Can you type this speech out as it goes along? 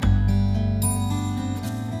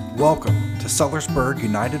Welcome to Sellersburg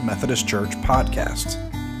United Methodist Church podcast,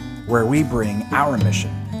 where we bring our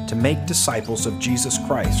mission to make disciples of Jesus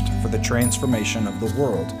Christ for the transformation of the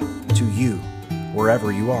world to you,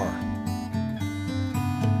 wherever you are.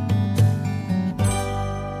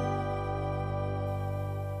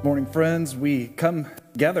 Morning, friends. We come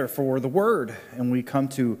together for the Word, and we come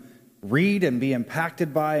to read and be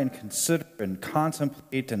impacted by and consider and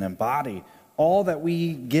contemplate and embody all that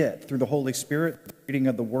we get through the Holy Spirit, the reading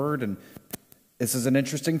of the Word. And this is an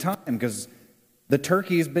interesting time because the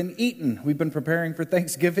turkey has been eaten. We've been preparing for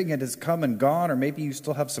Thanksgiving. It has come and gone, or maybe you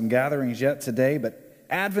still have some gatherings yet today, but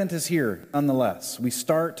Advent is here nonetheless. We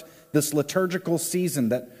start this liturgical season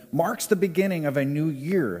that marks the beginning of a new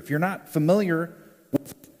year. If you're not familiar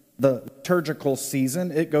with the liturgical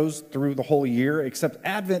season, it goes through the whole year, except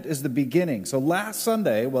Advent is the beginning. So last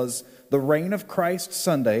Sunday was the Reign of Christ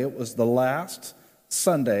Sunday. It was the last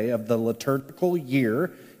Sunday of the liturgical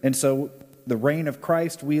year. And so the reign of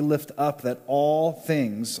Christ, we lift up that all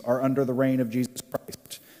things are under the reign of Jesus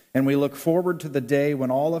Christ. And we look forward to the day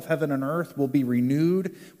when all of heaven and earth will be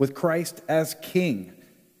renewed with Christ as King.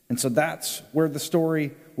 And so that's where the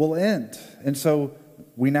story will end. And so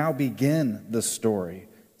we now begin the story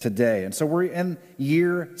today. And so we're in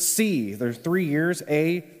year C. There's 3 years,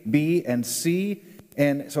 A, B, and C.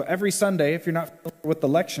 And so every Sunday, if you're not familiar with the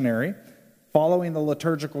lectionary, following the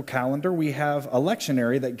liturgical calendar, we have a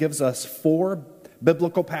lectionary that gives us 4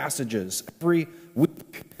 biblical passages every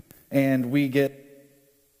week. And we get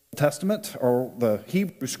Old Testament, or the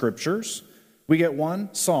Hebrew Scriptures. We get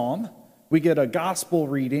 1 psalm. We get a gospel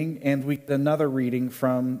reading, and we get another reading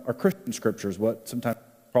from our Christian Scriptures, what sometimes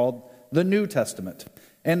called the New Testament.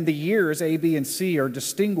 And the years, A, B, and C, are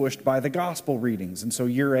distinguished by the gospel readings. And so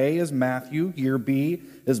year A is Matthew, year B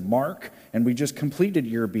is Mark, and we just completed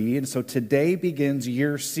year B. And so today begins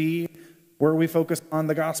year C, where we focus on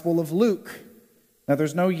the gospel of Luke. Now,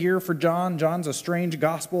 there's no year for John. John's a strange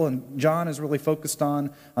gospel, and John is really focused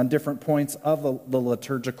on different points of the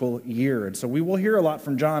liturgical year. And so we will hear a lot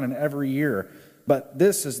from John in every year, but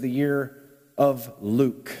this is the year of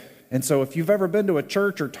Luke. And so if you've ever been to a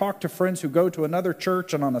church or talked to friends who go to another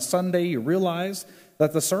church and on a Sunday you realize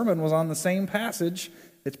that the sermon was on the same passage,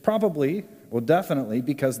 it's probably, well, definitely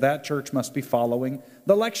because that church must be following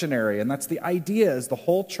the lectionary. And that's the idea, is the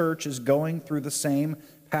whole church is going through the same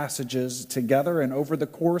passages together. And over the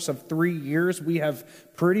course of 3 years, we have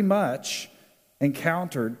pretty much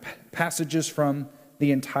encountered passages from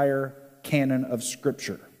the entire canon of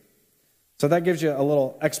Scripture. So that gives you a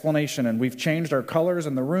little explanation, and we've changed our colors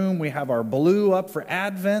in the room. We have our blue up for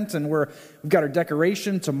Advent, and we've got our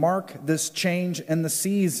decoration to mark this change in the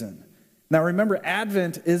season. Now remember,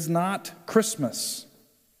 Advent is not Christmas.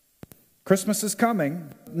 Christmas is coming,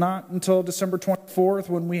 not until December 24th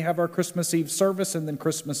when we have our Christmas Eve service, and then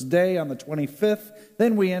Christmas Day on the 25th.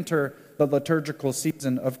 Then we enter the liturgical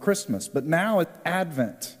season of Christmas. But now it's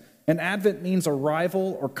Advent, and Advent means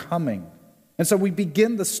arrival or coming. And so we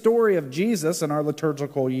begin the story of Jesus in our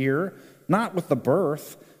liturgical year, not with the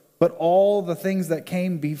birth, but all the things that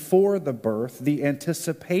came before the birth. The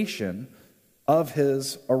anticipation of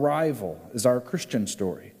his arrival is our Christian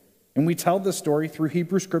story. And we tell this story through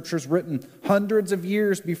Hebrew Scriptures written hundreds of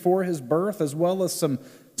years before his birth, as well as some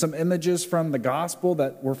images from the gospel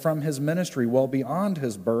that were from his ministry well beyond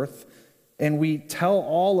his birth. And we tell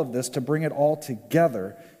all of this to bring it all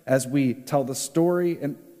together as we tell the story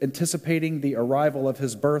and anticipating the arrival of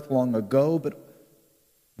his birth long ago, but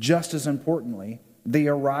just as importantly, the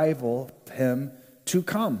arrival of him to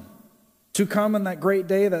come. To come in that great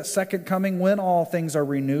day, that second coming when all things are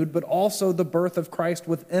renewed, but also the birth of Christ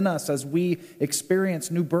within us as we experience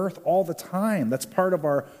new birth all the time. That's part of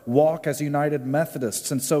our walk as United Methodists.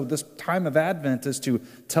 And so this time of Advent is to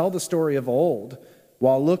tell the story of old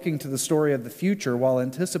while looking to the story of the future, while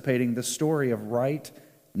anticipating the story of right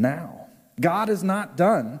now. God is not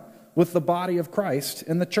done with the body of Christ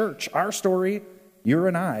in the church. Our story, you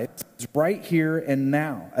and I, is right here and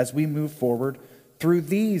now as we move forward through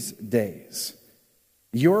these days.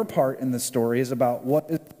 Your part in the story is about what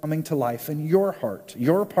is coming to life in your heart.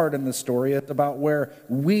 Your part in the story is about where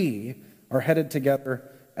we are headed together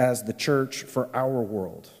as the church for our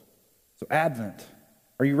world. So Advent,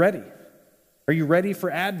 are you ready? Are you ready for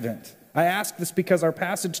Advent? I ask this because our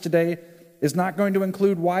passage today is not going to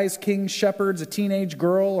include wise kings, shepherds, a teenage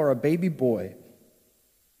girl, or a baby boy.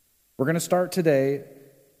 We're going to start today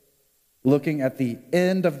looking at the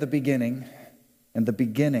end of the beginning and the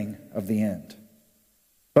beginning of the end.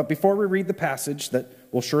 But before we read the passage that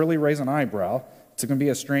will surely raise an eyebrow, it's going to be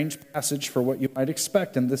a strange passage for what you might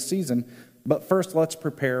expect in this season, but first let's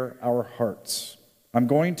prepare our hearts. I'm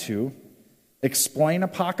going to explain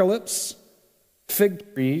apocalypse,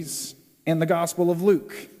 fig trees, and the Gospel of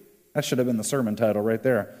Luke. That should have been the sermon title right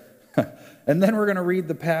there. And then we're going to read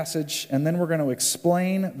the passage, and then we're going to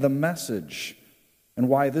explain the message and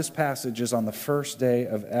why this passage is on the first day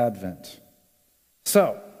of Advent.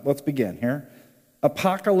 So, let's begin here.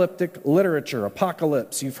 Apocalyptic literature,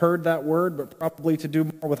 apocalypse. You've heard that word, but probably to do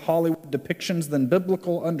more with Hollywood depictions than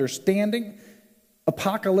biblical understanding.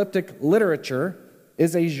 Apocalyptic literature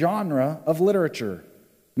is a genre of literature.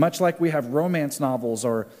 Much like we have romance novels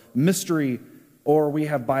or mystery, or we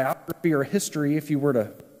have biography or history. If you were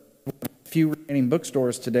to a few remaining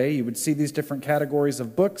bookstores today, you would see these different categories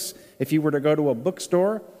of books. If you were to go to a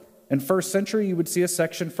bookstore in first century, you would see a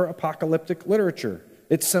section for apocalyptic literature.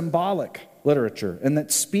 It's symbolic literature, and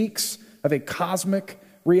that speaks of a cosmic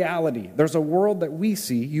reality. There's a world that we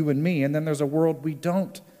see, you and me, and then there's a world we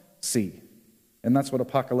don't see. And that's what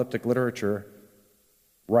apocalyptic literature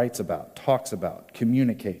writes about, talks about,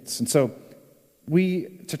 communicates. And so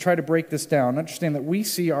to try to break this down, understand that we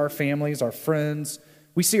see our families, our friends,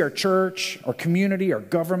 we see our church, our community, our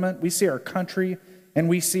government, we see our country, and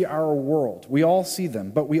we see our world. We all see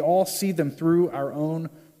them, but we all see them through our own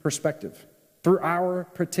perspective, through our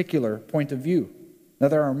particular point of view. Now,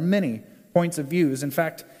 there are many points of views. In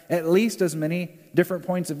fact, at least as many different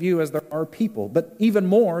points of view as there are people, but even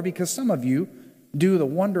more because some of you do the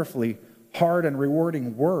wonderfully hard and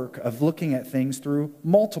rewarding work of looking at things through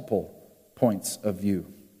multiple points of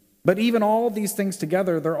view. But even all of these things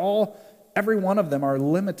together, every one of them are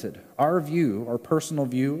limited. Our view, our personal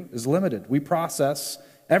view, is limited. We process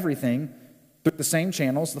everything through the same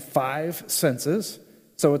channels, the 5 senses.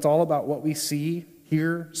 So it's all about what we see,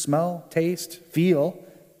 hear, smell, taste, feel.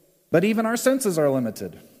 But even our senses are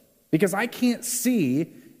limited because I can't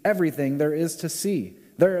see everything there is to see.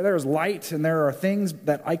 There's light, and there are things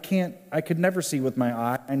that I could never see with my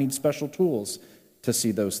eye. I need special tools to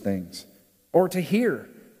see those things. Or to hear.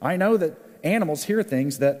 I know that animals hear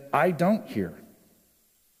things that I don't hear.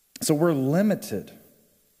 So we're limited.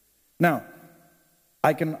 Now,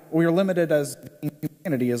 we're limited as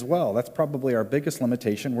humanity as well. That's probably our biggest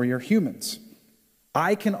limitation. We're humans.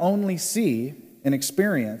 I can only see and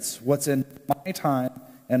experience what's in my time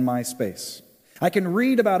and my space. I can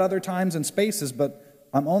read about other times and spaces, but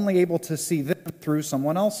I'm only able to see them through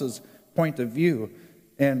someone else's point of view.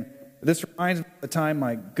 And this reminds me of the time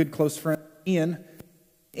my good close friend Ian,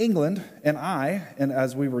 England, and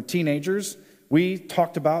as we were teenagers, we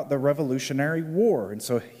talked about the Revolutionary War. And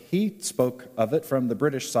so he spoke of it from the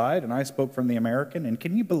British side, and I spoke from the American. And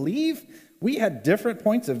can you believe we had different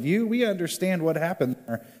points of view? We understand what happened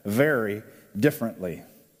there very differently.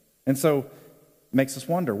 And so it makes us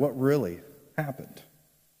wonder what really happened.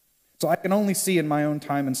 So I can only see in my own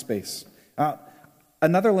time and space.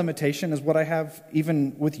 Another limitation is what I have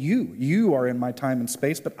even with you. You are in my time and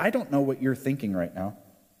space, but I don't know what you're thinking right now.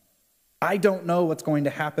 I don't know what's going to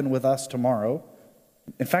happen with us tomorrow.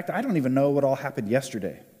 In fact, I don't even know what all happened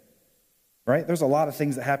yesterday. Right? There's a lot of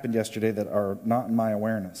things that happened yesterday that are not in my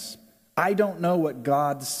awareness. I don't know what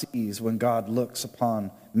God sees when God looks upon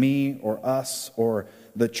me or us or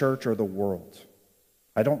the church or the world.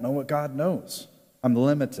 I don't know what God knows. I'm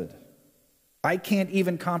limited. I can't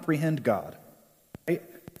even comprehend God.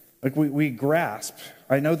 We grasp.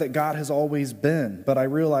 I know that God has always been, but I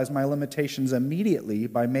realize my limitations immediately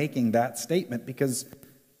by making that statement because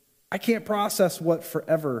I can't process what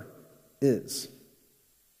forever is.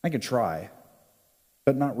 I can try,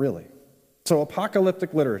 but not really. So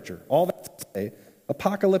apocalyptic literature, all that to say,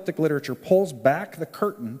 apocalyptic literature pulls back the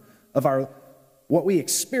curtain of what we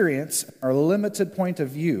experience, our limited point of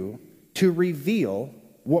view, to reveal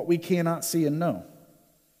what we cannot see and know.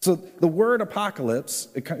 So the word apocalypse,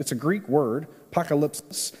 it's a Greek word,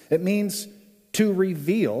 apocalypsis. It means to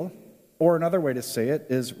reveal, or another way to say it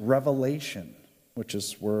is revelation, which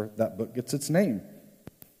is where that book gets its name.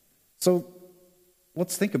 So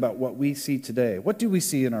let's think about what we see today. What do we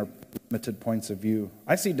see in our limited points of view?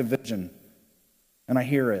 I see division, and I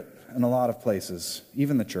hear it in a lot of places,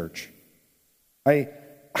 even the church. I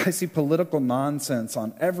see political nonsense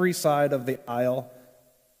on every side of the aisle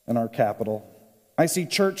in our capital. I see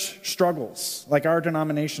church struggles, like our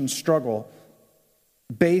denomination's struggle,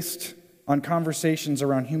 based on conversations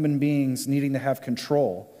around human beings needing to have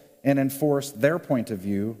control and enforce their point of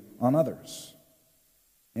view on others.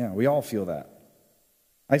 Yeah, we all feel that.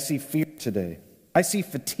 I see fear today. I see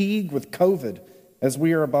fatigue with COVID as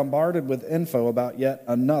we are bombarded with info about yet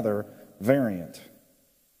another variant.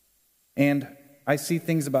 And I see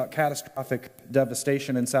things about catastrophic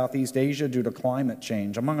devastation in Southeast Asia due to climate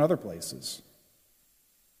change, among other places.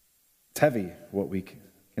 It's heavy what we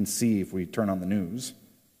can see if we turn on the news.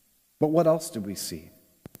 But what else do we see?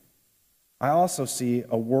 I also see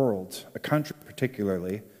a world, a country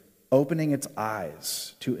particularly, opening its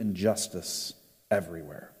eyes to injustice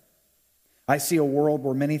everywhere. I see a world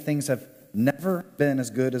where many things have never been as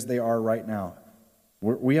good as they are right now.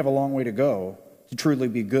 We have a long way to go to truly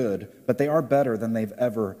be good, but they are better than they've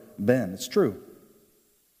ever been. It's true.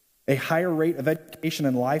 A higher rate of education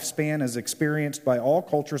and lifespan is experienced by all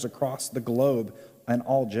cultures across the globe and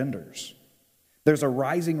all genders. There's a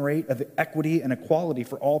rising rate of equity and equality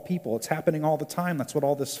for all people. It's happening all the time. That's what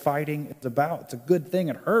all this fighting is about. It's a good thing.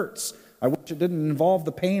 It hurts. I wish it didn't involve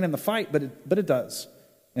the pain and the fight, but it does,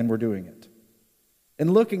 and we're doing it.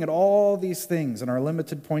 And looking at all these things and our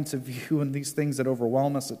limited points of view and these things that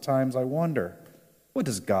overwhelm us at times, I wonder, what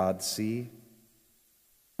does God see?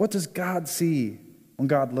 What does God see when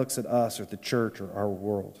God looks at us or the church or our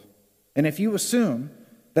world? And if you assume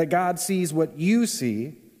that God sees what you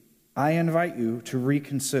see, I invite you to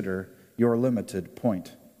reconsider your limited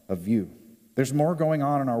point of view. There's more going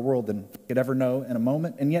on in our world than you could ever know in a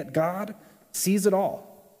moment, and yet God sees it all.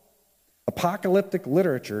 Apocalyptic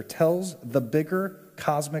literature tells the bigger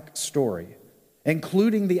cosmic story,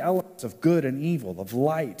 including the elements of good and evil, of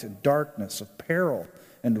light and darkness, of peril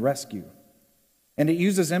and rescue. And it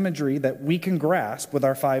uses imagery that we can grasp with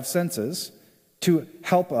our five senses to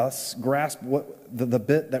help us grasp the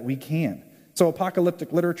bit that we can. So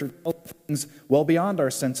apocalyptic literature tells things well beyond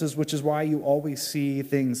our senses, which is why you always see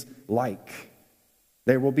things like.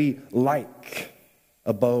 There will be like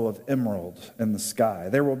a bow of emerald in the sky.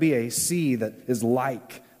 There will be a sea that is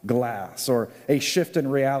like glass, or a shift in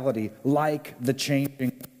reality like the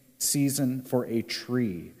changing season for a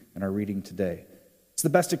tree in our reading today. It's the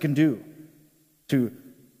best it can do to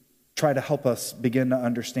try to help us begin to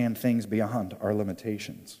understand things beyond our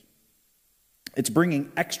limitations. It's bringing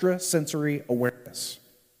extra sensory awareness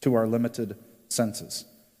to our limited senses.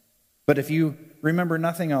 But if you remember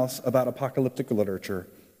nothing else about apocalyptic literature,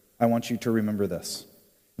 I want you to remember this.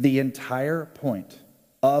 The entire point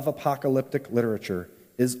of apocalyptic literature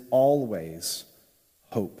is always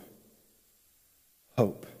hope.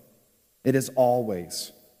 Hope. It is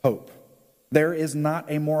always hope. There is not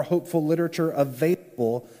a more hopeful literature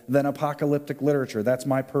available than apocalyptic literature. That's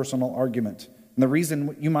my personal argument. And the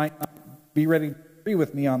reason you might not be ready to agree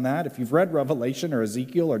with me on that, if you've read Revelation or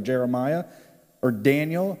Ezekiel or Jeremiah or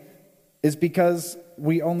Daniel, is because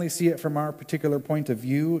we only see it from our particular point of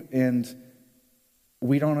view and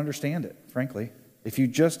we don't understand it, frankly. If you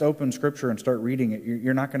just open Scripture and start reading it,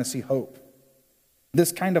 you're not going to see hope.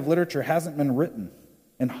 This kind of literature hasn't been written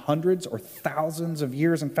in hundreds or thousands of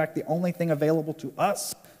years. In fact, the only thing available to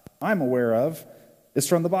us, I'm aware of, is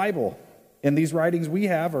from the Bible. And these writings we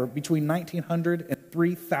have are between 1900 and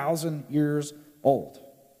 3,000 years old.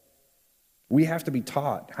 We have to be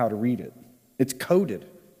taught how to read it. It's coded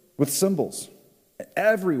with symbols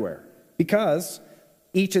everywhere because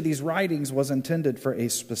each of these writings was intended for a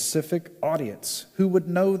specific audience who would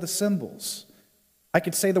know the symbols. I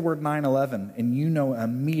could say the word 9/11 and you know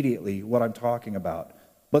immediately what I'm talking about.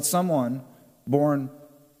 But someone born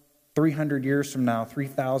 300 years from now,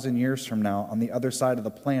 3,000 years from now, on the other side of the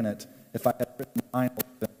planet, if I had written 9/11,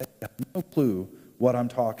 they have no clue what I'm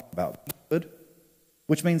talking about. Good?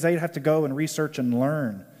 Which means they'd have to go and research and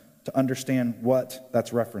learn to understand what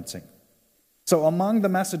that's referencing. So among the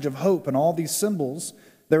message of hope and all these symbols,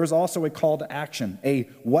 there is also a call to action, a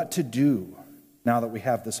what to do now that we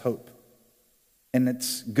have this hope. And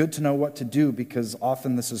it's good to know what to do because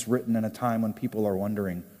often this is written in a time when people are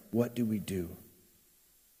wondering, what do we do?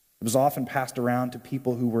 It was often passed around to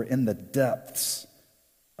people who were in the depths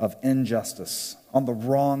of injustice, on the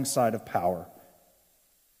wrong side of power.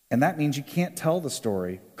 And that means you can't tell the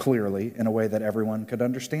story clearly in a way that everyone could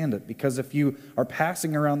understand it. Because if you are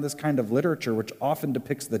passing around this kind of literature, which often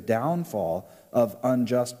depicts the downfall of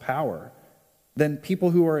unjust power, then people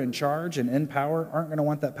who are in charge and in power aren't going to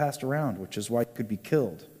want that passed around, which is why you could be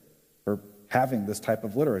killed for having this type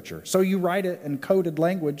of literature. So you write it in coded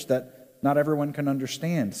language that not everyone can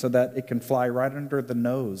understand so that it can fly right under the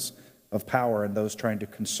nose of power and those trying to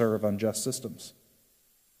conserve unjust systems.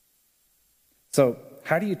 So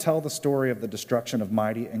how do you tell the story of the destruction of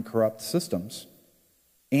mighty and corrupt systems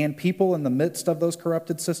and people in the midst of those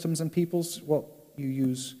corrupted systems and peoples? Well, you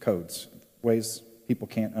use codes, ways people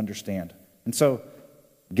can't understand. And so,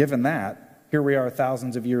 given that, here we are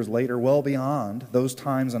thousands of years later, well beyond those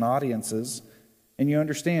times and audiences, and you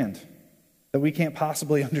understand that we can't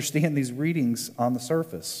possibly understand these readings on the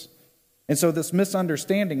surface. And so this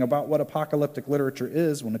misunderstanding about what apocalyptic literature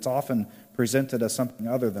is, when it's often presented as something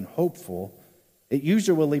other than hopeful, it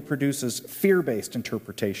usually produces fear-based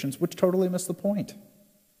interpretations, which totally miss the point.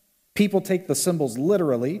 People take the symbols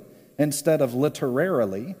literally instead of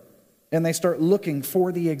literarily, and they start looking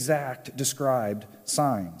for the exact described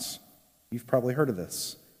signs. You've probably heard of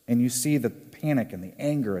this. And you see the panic and the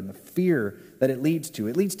anger and the fear that it leads to.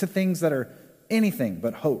 It leads to things that are anything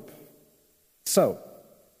but hope. So,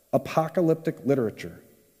 apocalyptic literature,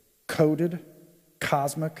 coded,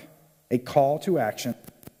 cosmic, a call to action,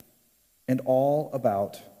 and all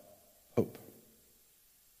about hope.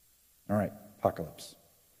 All right, apocalypse.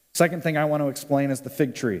 Second thing I want to explain is the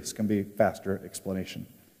fig tree. It's going to be a faster explanation.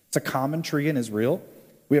 It's a common tree in Israel.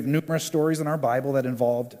 We have numerous stories in our Bible that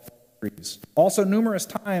involved fig trees. Also, numerous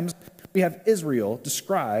times we have Israel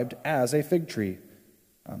described as a fig tree.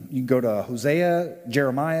 You can go to Hosea,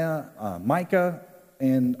 Jeremiah, Micah,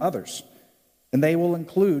 and others. And they will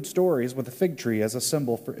include stories with a fig tree as a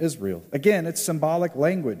symbol for Israel. Again, it's symbolic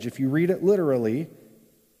language. If you read it literally,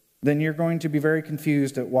 then you're going to be very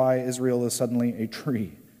confused at why Israel is suddenly a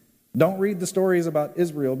tree. Don't read the stories about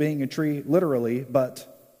Israel being a tree literally, but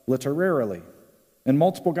literarily. In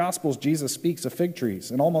multiple Gospels, Jesus speaks of fig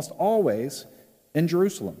trees, and almost always in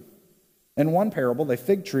Jerusalem. In one parable, the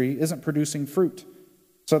fig tree isn't producing fruit.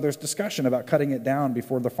 So there's discussion about cutting it down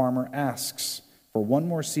before the farmer asks for one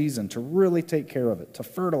more season to really take care of it, to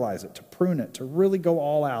fertilize it, to prune it, to really go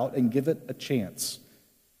all out and give it a chance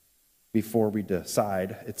before we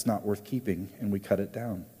decide it's not worth keeping and we cut it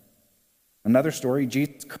down. Another story,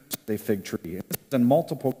 Jesus cursed a fig tree. It's in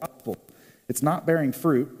multiple Gospels. It's not bearing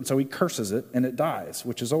fruit, and so he curses it, and it dies,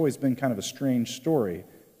 which has always been kind of a strange story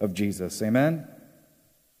of Jesus. Amen?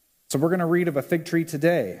 So we're going to read of a fig tree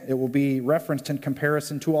today. It will be referenced in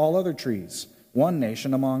comparison to all other trees, one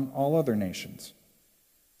nation among all other nations.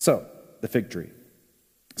 So, the fig tree.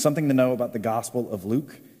 Something to know about the Gospel of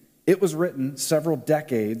Luke. It was written several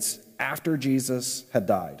decades after Jesus had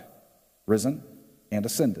died, risen, and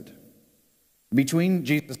ascended. Between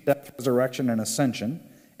Jesus' death, resurrection, and ascension,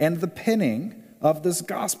 and the penning of this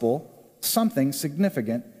gospel, something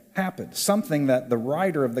significant happened. Something that the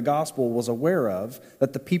writer of the gospel was aware of,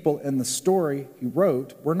 that the people in the story he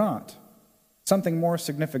wrote were not. Something more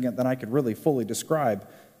significant than I could really fully describe.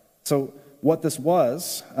 So what this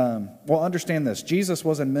was, understand this. Jesus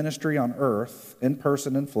was in ministry on earth, in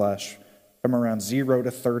person and flesh, from around 0 to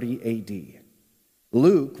 30 A.D.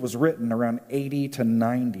 Luke was written around 80 to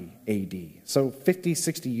 90 A.D., so 50,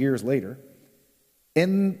 60 years later.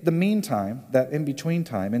 In the meantime, that in-between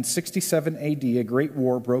time, in 67 A.D., a great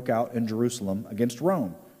war broke out in Jerusalem against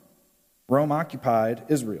Rome. Rome occupied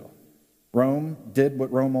Israel. Rome did what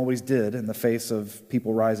Rome always did in the face of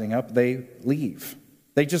people rising up. They leave.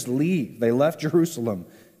 They just leave. They left Jerusalem.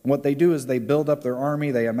 And what they do is they build up their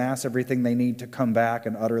army, they amass everything they need to come back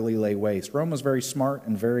and utterly lay waste. Rome was very smart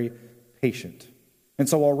and very patient. And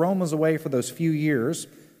so while Rome was away for those few years,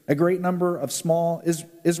 a great number of small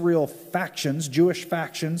Israel factions, Jewish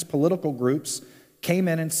factions, political groups, came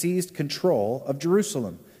in and seized control of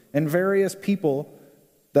Jerusalem. And various people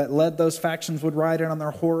that led those factions would ride in on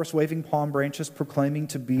their horse, waving palm branches, proclaiming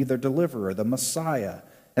to be their deliverer, the Messiah.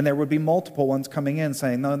 And there would be multiple ones coming in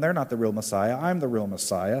saying, no, they're not the real Messiah, I'm the real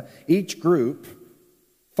Messiah. Each group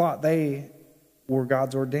thought they were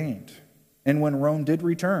God's ordained. And when Rome did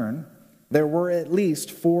return, there were at least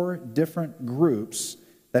 4 different groups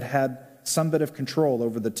that had some bit of control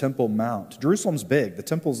over the Temple Mount. Jerusalem's big. The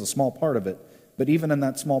temple's a small part of it. But even in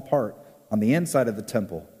that small part, on the inside of the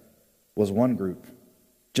temple was one group.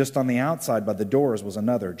 Just on the outside by the doors was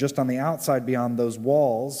another. Just on the outside beyond those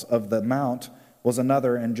walls of the mount was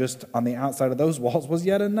another. And just on the outside of those walls was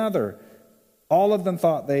yet another. All of them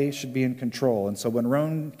thought they should be in control. And so when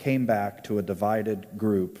Rome came back to a divided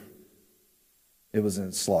group, it was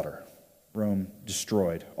in slaughter. Rome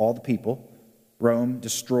destroyed all the people. Rome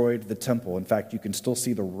destroyed the temple. In fact, you can still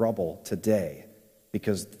see the rubble today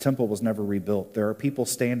because the temple was never rebuilt. There are people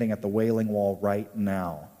standing at the Wailing Wall right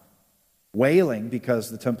now, wailing because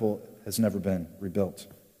the temple has never been rebuilt.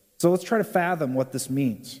 So let's try to fathom what this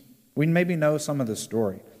means. We maybe know some of this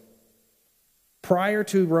story. Prior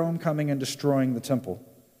to Rome coming and destroying the temple,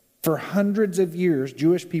 for hundreds of years,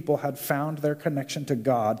 Jewish people had found their connection to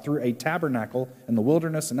God through a tabernacle in the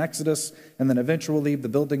wilderness in Exodus, and then eventually the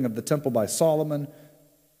building of the temple by Solomon.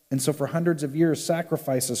 And so for hundreds of years,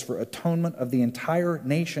 sacrifices for atonement of the entire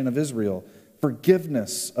nation of Israel,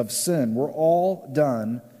 forgiveness of sin, were all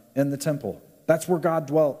done in the temple. That's where God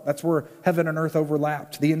dwelt. That's where heaven and earth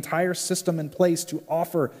overlapped. The entire system in place to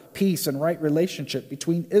offer peace and right relationship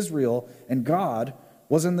between Israel and God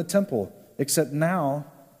was in the temple, except now,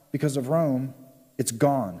 because of Rome, it's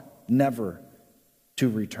gone, never to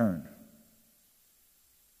return.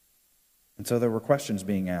 And so there were questions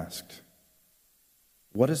being asked.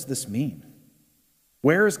 What does this mean?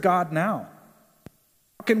 Where is God now?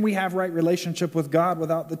 How can we have right relationship with God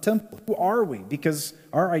without the temple? Who are we? Because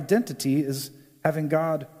our identity is having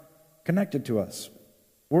God connected to us.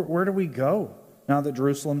 Where do we go now that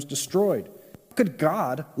Jerusalem's destroyed? How could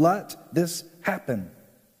God let this happen?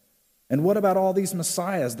 And what about all these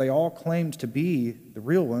messiahs? They all claimed to be the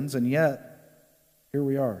real ones, and yet here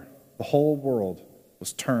we are. The whole world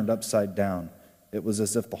was turned upside down. It was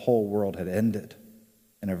as if the whole world had ended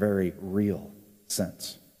in a very real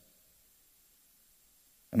sense.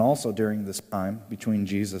 And also during this time between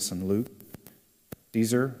Jesus and Luke,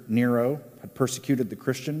 Caesar Nero had persecuted the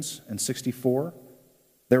Christians in 64.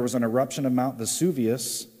 There was an eruption of Mount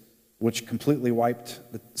Vesuvius, which completely wiped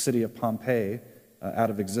the city of Pompeii out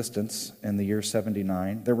of existence in the year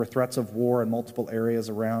 79. There were threats of war in multiple areas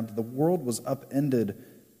around. The world was upended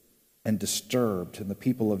and disturbed, and the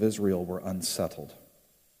people of Israel were unsettled.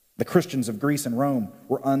 The Christians of Greece and Rome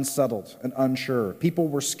were unsettled and unsure. People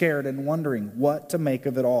were scared and wondering what to make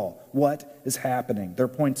of it all. What is happening? Their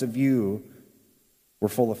points of view were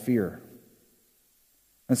full of fear.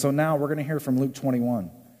 And so now we're going to hear from Luke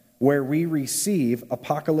 21, where we receive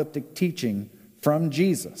apocalyptic teaching from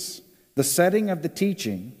Jesus. The setting of the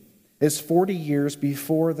teaching is 40 years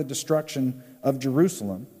before the destruction of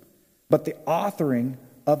Jerusalem, but the authoring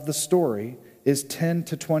of the story is 10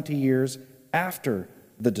 to 20 years after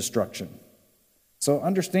the destruction. So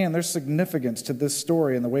understand there's significance to this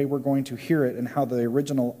story and the way we're going to hear it and how the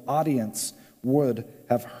original audience would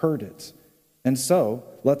have heard it. And so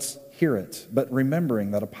let's hear it, but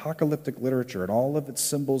remembering that apocalyptic literature and all of its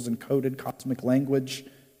symbols and coded cosmic language,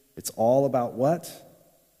 it's all about what?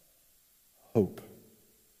 Hope.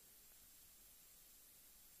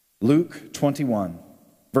 Luke 21,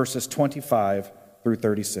 verses 25 through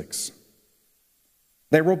 36.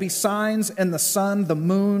 There will be signs in the sun, the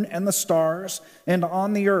moon, and the stars, and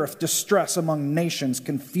on the earth distress among nations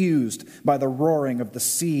confused by the roaring of the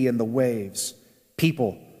sea and the waves.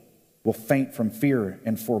 People will faint from fear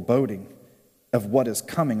and foreboding of what is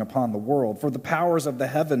coming upon the world, for the powers of the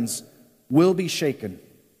heavens will be shaken.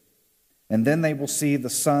 And then they will see the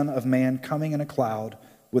Son of Man coming in a cloud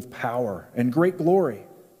with power and great glory.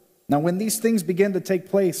 Now when these things begin to take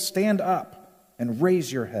place, stand up and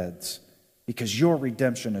raise your heads, because your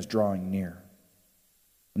redemption is drawing near.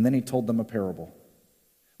 And then he told them a parable.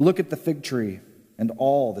 Look at the fig tree and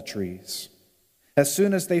all the trees. As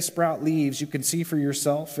soon as they sprout leaves, you can see for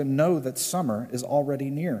yourself and know that summer is already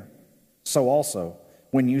near. So also,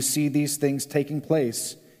 when you see these things taking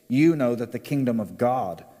place, you know that the kingdom of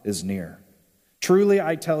God is near. Truly,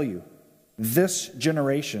 I tell you, this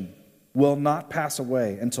generation will not pass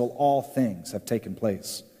away until all things have taken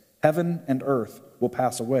place. Heaven and earth will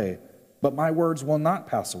pass away, but my words will not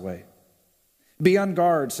pass away. Be on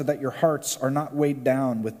guard so that your hearts are not weighed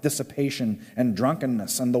down with dissipation and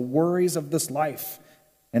drunkenness and the worries of this life,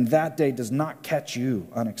 and that day does not catch you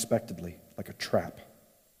unexpectedly like a trap.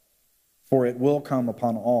 For it will come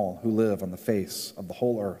upon all who live on the face of the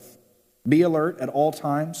whole earth. Be alert at all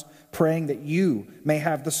times, praying that you may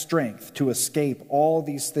have the strength to escape all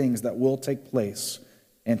these things that will take place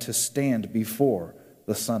and to stand before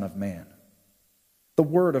the Son of Man. The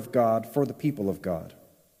word of God for the people of God.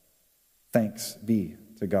 Thanks be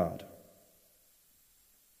to God.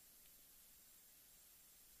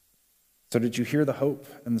 So did you hear the hope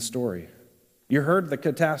in the story? You heard the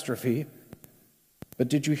catastrophe, but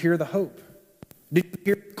did you hear the hope? Did you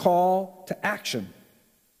hear the call to action?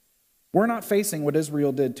 We're not facing what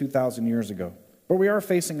Israel did 2,000 years ago, but we are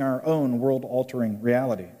facing our own world-altering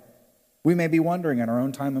reality. We may be wondering in our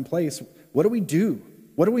own time and place, what do we do?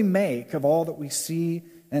 What do we make of all that we see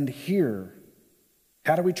and hear?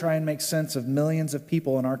 How do we try and make sense of millions of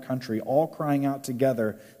people in our country all crying out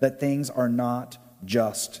together that things are not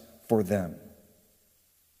just for them?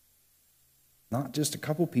 Not just a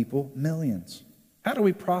couple people, millions. How do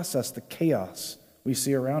we process the chaos we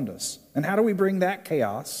see around us? And how do we bring that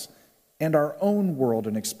chaos and our own world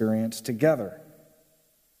and experience together?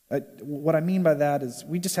 What I mean by that is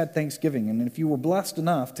we just had Thanksgiving, and if you were blessed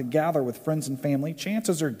enough to gather with friends and family,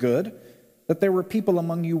 chances are good that there were people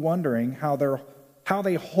among you wondering how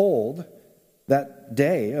they hold that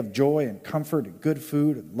day of joy and comfort and good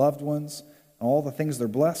food and loved ones and all the things they're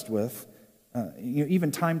blessed with,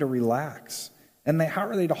 even time to relax. And how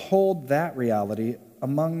are they to hold that reality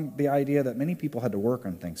among the idea that many people had to work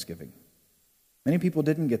on Thanksgiving? Many people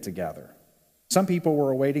didn't get to gather. Some people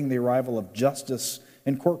were awaiting the arrival of justice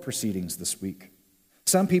in court proceedings this week.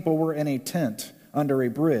 Some people were in a tent under a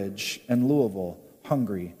bridge in Louisville,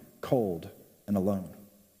 hungry, cold, and alone.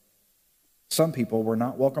 Some people were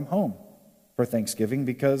not welcome home for Thanksgiving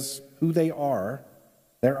because who they are,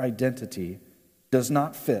 their identity, does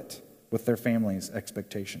not fit with their family's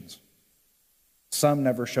expectations. Some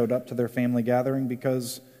never showed up to their family gathering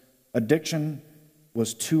because addiction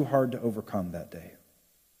was too hard to overcome that day.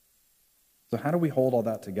 So how do we hold all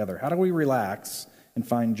that together? How do we relax and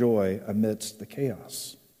find joy amidst the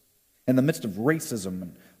chaos? In the midst of racism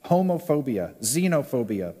and homophobia,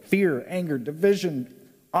 xenophobia, fear, anger, division,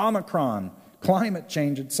 Omicron, climate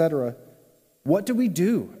change, etc., what do we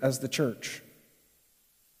do as the church?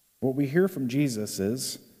 What we hear from Jesus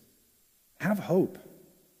is, have hope.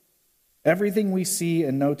 Everything we see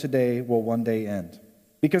and know today will one day end,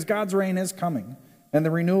 because God's reign is coming, and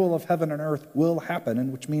the renewal of heaven and earth will happen,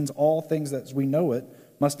 and which means all things as we know it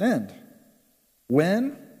must end.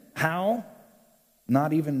 When? How?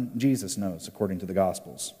 Not even Jesus knows, according to the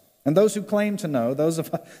Gospels. And those who claim to know,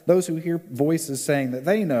 those who hear voices saying that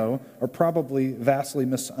they know, are probably vastly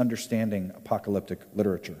misunderstanding apocalyptic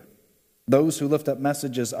literature. Those who lift up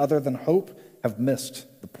messages other than hope have missed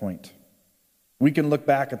the point. We can look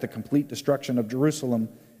back at the complete destruction of Jerusalem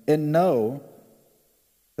and know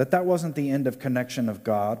that that wasn't the end of connection of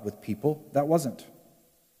God with people. That wasn't.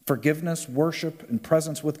 Forgiveness, worship, and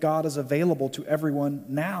presence with God is available to everyone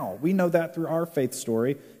now. We know that through our faith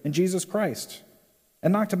story in Jesus Christ.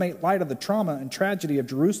 And not to make light of the trauma and tragedy of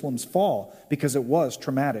Jerusalem's fall, because it was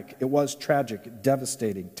traumatic, it was tragic,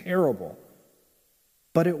 devastating, terrible.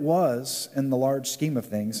 But it was, in the large scheme of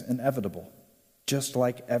things, inevitable, just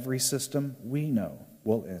like every system we know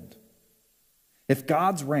will end. If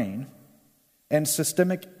God's reign and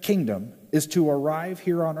systemic kingdom is to arrive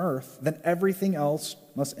here on earth, then everything else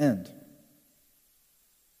must end.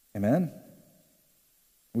 Amen?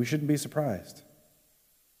 We shouldn't be surprised.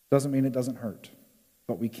 Doesn't mean it doesn't hurt.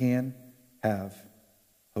 But we can have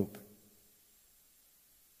hope.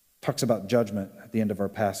 Talks about judgment at the end of our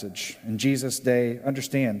passage. In Jesus' day,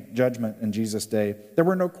 understand judgment in Jesus' day. There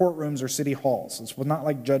were no courtrooms or city halls. This was not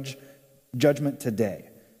like judgment today.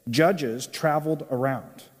 Judges traveled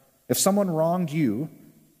around. If someone wronged you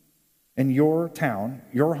in your town,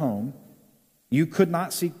 your home, you could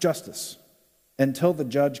not seek justice until the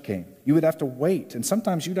judge came. You would have to wait, and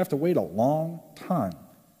sometimes you'd have to wait a long time.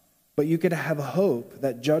 But you could have hope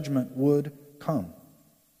that judgment would come.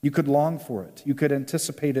 You could long for it. You could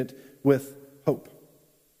anticipate it with hope.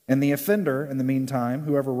 And the offender, in the meantime,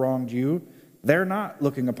 whoever wronged you, they're not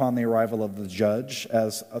looking upon the arrival of the judge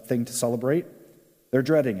as a thing to celebrate. They're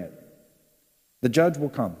dreading it. The judge will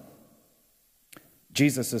come.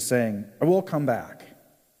 Jesus is saying, I will come back,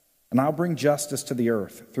 and I'll bring justice to the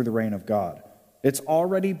earth through the reign of God. It's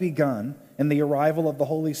already begun in the arrival of the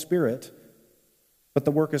Holy Spirit, but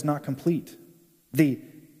the work is not complete. The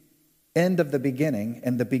end of the beginning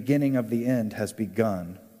and the beginning of the end has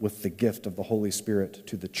begun with the gift of the Holy Spirit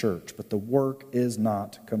to the church, but the work is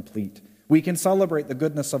not complete. We can celebrate the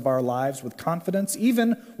goodness of our lives with confidence,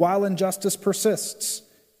 even while injustice persists.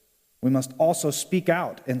 We must also speak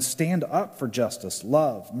out and stand up for justice,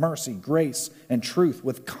 love, mercy, grace, and truth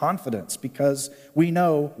with confidence, because we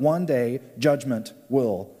know one day judgment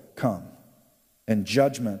will come. And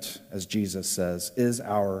judgment, as Jesus says, is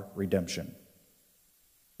our redemption.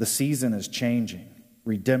 The season is changing.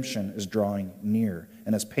 Redemption is drawing near.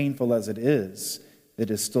 And as painful as it is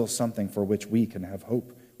still something for which we can have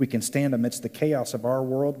hope. We can stand amidst the chaos of our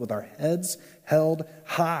world with our heads held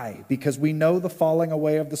high, because we know the falling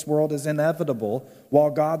away of this world is inevitable while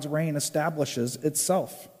God's reign establishes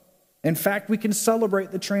itself. In fact, we can celebrate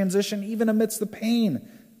the transition even amidst the pain.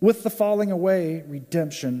 With the falling away,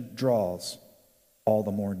 redemption draws all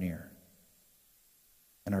the more near.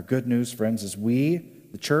 And our good news, friends, is we,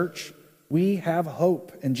 the church, we have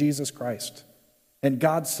hope in Jesus Christ. And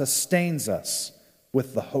God sustains us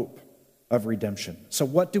with the hope of redemption. So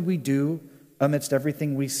what do we do amidst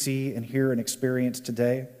everything we see and hear and experience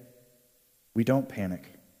today? We don't panic.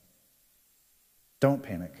 Don't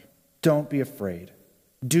panic. Don't be afraid.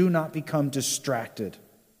 Do not become distracted.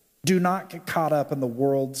 Do not get caught up in the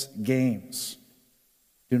world's games.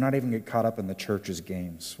 Do not even get caught up in the church's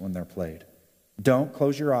games when they're played. Don't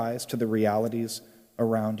close your eyes to the realities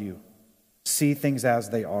around you. See things as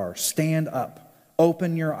they are. Stand up.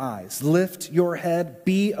 Open your eyes. Lift your head.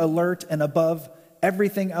 Be alert. And above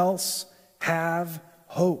everything else, have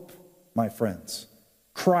hope, my friends.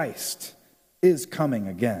 Christ is coming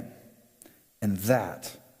again. And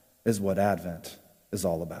that is what Advent is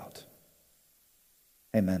all about.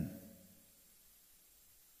 Amen.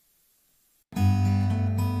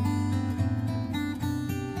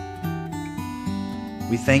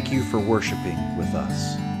 We thank you for worshiping with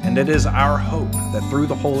us, and it is our hope that through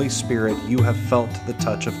the Holy Spirit you have felt the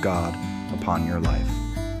touch of God upon your life.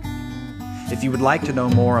 If you would like to know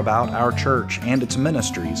more about our church and its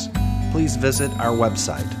ministries, please visit our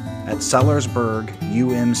website, at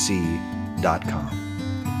sellersburgumc.com.